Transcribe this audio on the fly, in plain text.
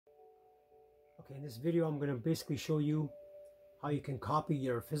Okay, in this video I'm going to basically show you how you can copy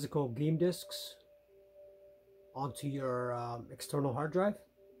your physical game discs onto your external hard drive,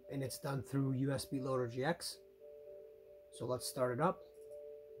 and it's done through USB Loader GX. So let's start it up.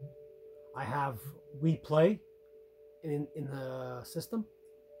 I have We Play in the system,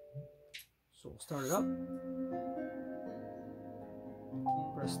 so we'll start it up.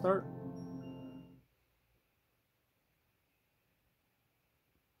 Press start.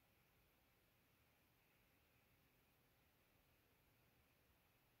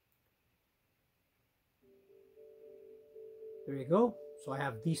 There you go. So I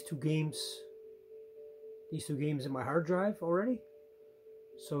have these two games in my hard drive already.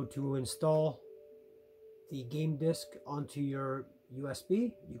 So to install the game disc onto your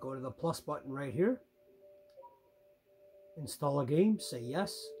USB, you go to the plus button right here. Install a game, say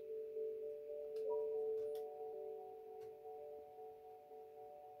yes.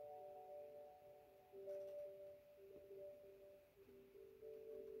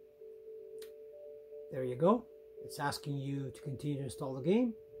 There you go. It's asking you to continue to install the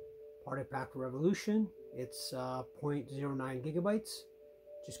game. Party Pack Revolution. It's 0.09 gigabytes.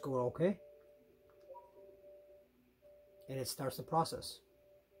 Just go OK. And it starts the process.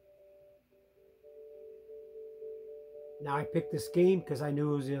 Now I picked this game because I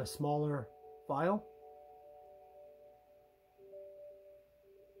knew it was a smaller file.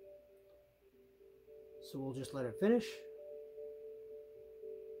 So we'll just let it finish.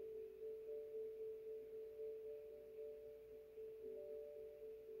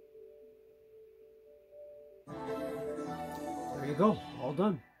 There you go, all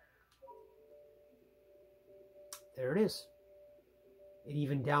done. There it is. It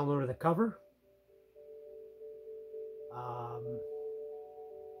even downloaded the cover.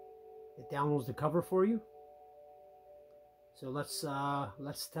 It downloads the cover for you. So let's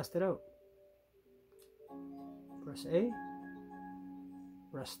test it out. Press A.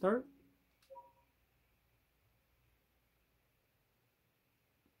 Press start.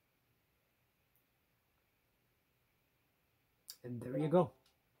 And there you go.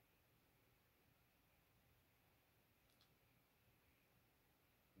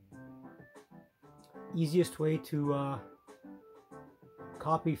 Easiest way to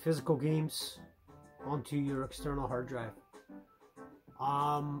copy physical games onto your external hard drive.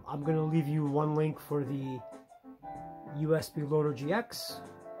 I'm going to leave you one link for the USB Loader GX,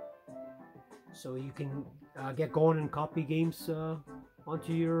 so you can get going and copy games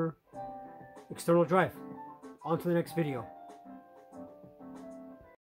onto your external drive. On to the next video.